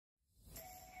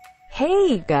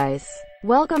Hey guys,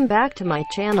 welcome back to my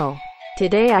channel.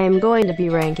 Today I am going to be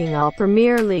ranking all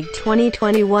Premier League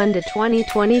 2021 to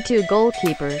 2022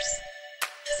 goalkeepers.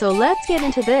 So let's get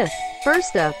into this.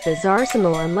 First up is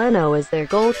Arsenal, and Leno is their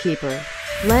goalkeeper.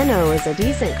 Leno is a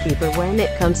decent keeper when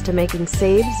it comes to making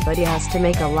saves, but he has to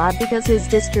make a lot because his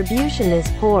distribution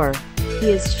is poor.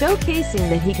 He is showcasing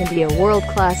that he can be a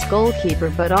world-class goalkeeper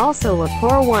but also a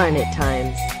poor one at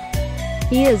times.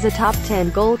 He is a top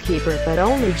 10 goalkeeper but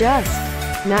only just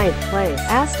 9th place.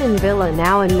 Aston Villa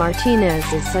now, and Martinez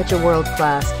is such a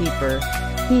world-class keeper.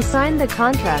 He signed the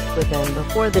contract with them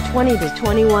before the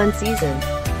 20-21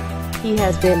 season. He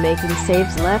has been making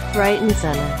saves left, right and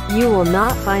center. You will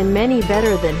not find many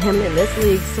better than him in this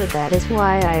league, so that is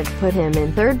why I have put him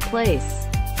in 3rd place.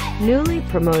 Newly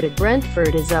promoted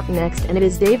Brentford is up next, and it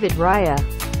is David Raya.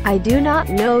 I do not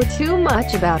know too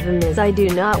much about him as I do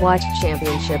not watch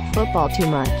championship football too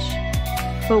much.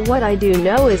 But what I do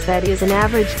know is that he is an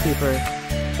average keeper.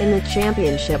 In the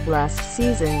championship last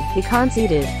season, he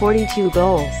conceded 42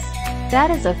 goals. That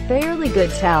is a fairly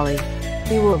good tally.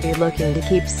 He will be looking to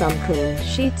keep some clean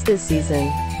sheets this season.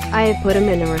 I have put him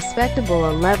in a respectable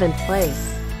 11th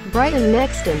place. Brighton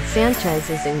next, and Sanchez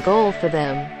is in goal for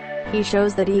them. He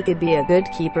shows that he could be a good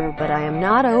keeper, but I am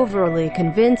not overly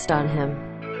convinced on him.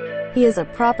 He is a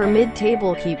proper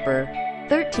mid-table keeper.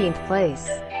 13th place.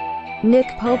 Nick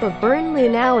Pope of Burnley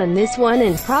now, and this one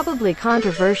is probably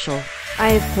controversial. I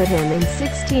have put him in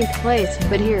 16th place,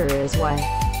 but here is why.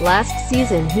 Last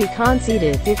season he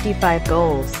conceded 55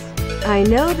 goals. I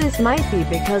know this might be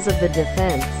because of the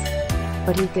defense,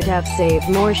 but he could have saved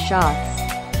more shots.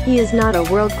 He is not a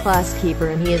world-class keeper,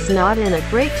 and he is not in a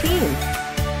great team.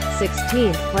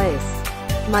 16th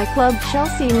place. My club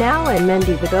Chelsea now, and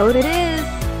Mendy the GOAT it is.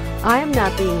 I am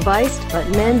not being biased, but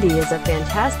Mendy is a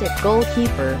fantastic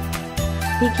goalkeeper.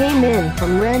 He came in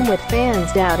from Rennes with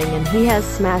fans doubting, and he has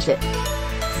smashed it.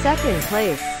 2nd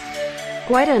place.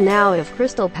 Guaita now of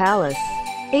Crystal Palace.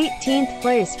 18th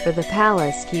place for the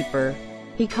Palace keeper.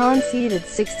 He conceded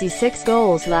 66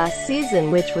 goals last season,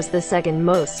 which was the 2nd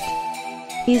most.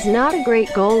 He's not a great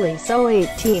goalie, so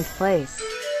 18th place.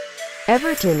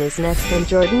 Everton is next, and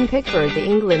Jordan Pickford, the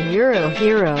England Euro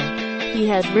hero. He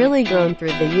has really grown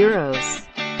through the Euros.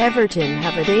 Everton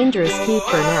have a dangerous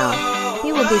keeper now.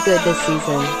 He will be good this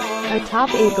season. A top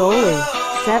 8 goalie.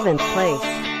 7th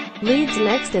place. Leeds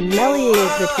next, and Meslier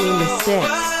is between the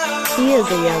sticks. He is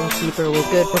a young keeper with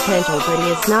good potential, but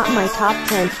he is not my top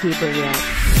 10 keeper yet.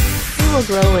 He will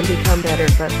grow and become better,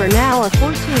 but for now a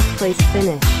 14th place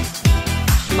finish.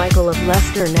 Schmeichel of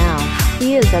Leicester now.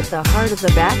 He is at the heart of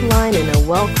the back line in a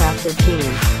well-crafted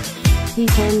team. He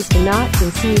tends to not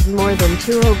concede more than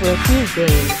 2 over a few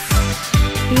games.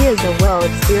 He is a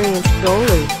well-experienced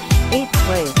goalie. 8th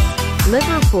place.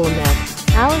 Liverpool next.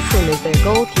 Alisson is their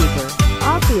goalkeeper.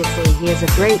 Obviously he is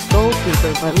a great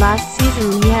goalkeeper, but last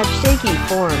season he had shaky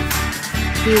form.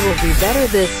 He will be better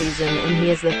this season, and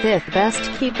he is the 5th best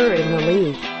keeper in the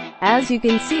league. As you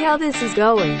can see how this is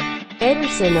going.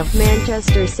 Ederson of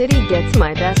Manchester City gets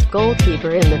my best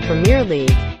goalkeeper in the Premier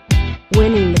League.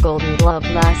 Winning the Golden Glove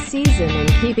last season and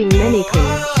keeping many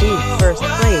clean sheets. 1st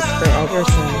place for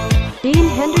Ederson. Dean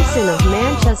Henderson of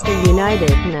Manchester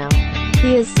United now.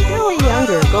 He is still a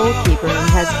younger goalkeeper and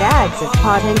has bags of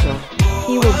potential.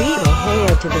 He will beat De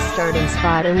Gea to the starting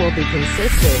spot and will be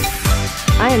consistent.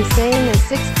 I am saying a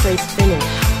 6th place finish.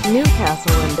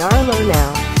 Newcastle, and Darlow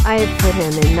now. I have put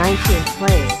him in 19th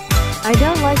place. I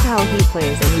don't like how he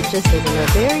plays, and he just isn't a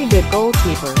very good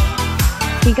goalkeeper.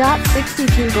 He got 62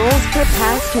 goals put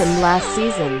past him last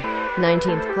season.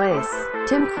 19th place.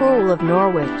 Tim Krul of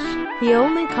Norwich. He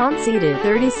only conceded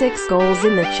 36 goals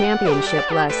in the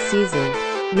championship last season.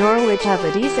 Norwich have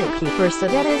a decent keeper, so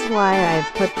that is why I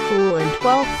have put Krul in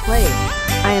 12th place.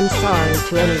 I am sorry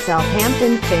to any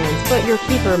Southampton fans, but your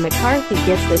keeper McCarthy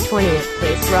gets the 20th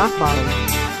place rock bottom.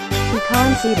 He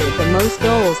conceded the most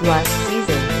goals last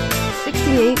season.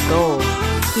 68 goals.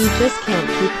 He just can't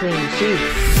keep clean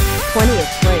sheets.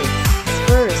 20th place.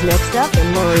 Spurs next up,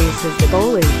 and Lloris is the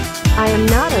goalie. I am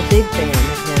not a big fan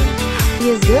of him. He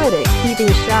is good at keeping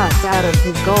shots out of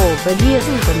his goal, but he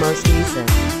isn't the most decent.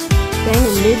 Staying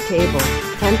in mid-table.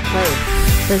 10th place.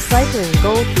 The cycling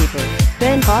goalkeeper,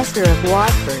 Ben Foster of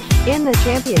Watford. In the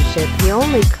championship he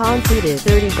only conceded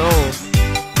 30 goals.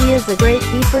 He is a great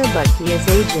keeper, but he is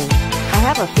aging. I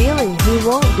have a feeling he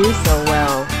won't do so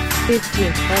well.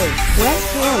 15th place. West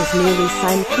Ham's newly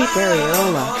signed keeper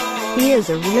Areola. He is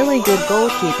a really good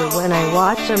goalkeeper when I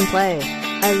watch him play.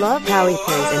 I love how he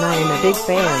plays, and I am a big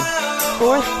fan.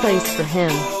 4th place for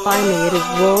him. Finally it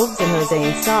is Wolves, and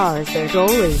Jose Sa is their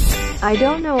goalie. I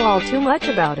don't know all too much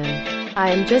about him.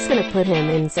 I am just gonna put him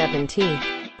in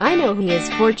 17th. I know he is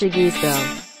Portuguese though.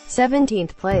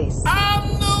 17th place.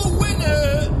 And the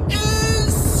winner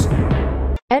is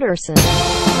Ederson.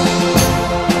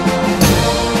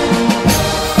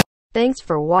 Thanks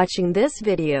for watching this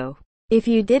video. If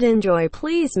you did enjoy,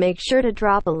 please make sure to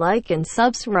drop a like and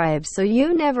subscribe so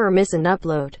you never miss an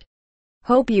upload.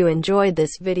 Hope you enjoyed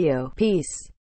this video. Peace.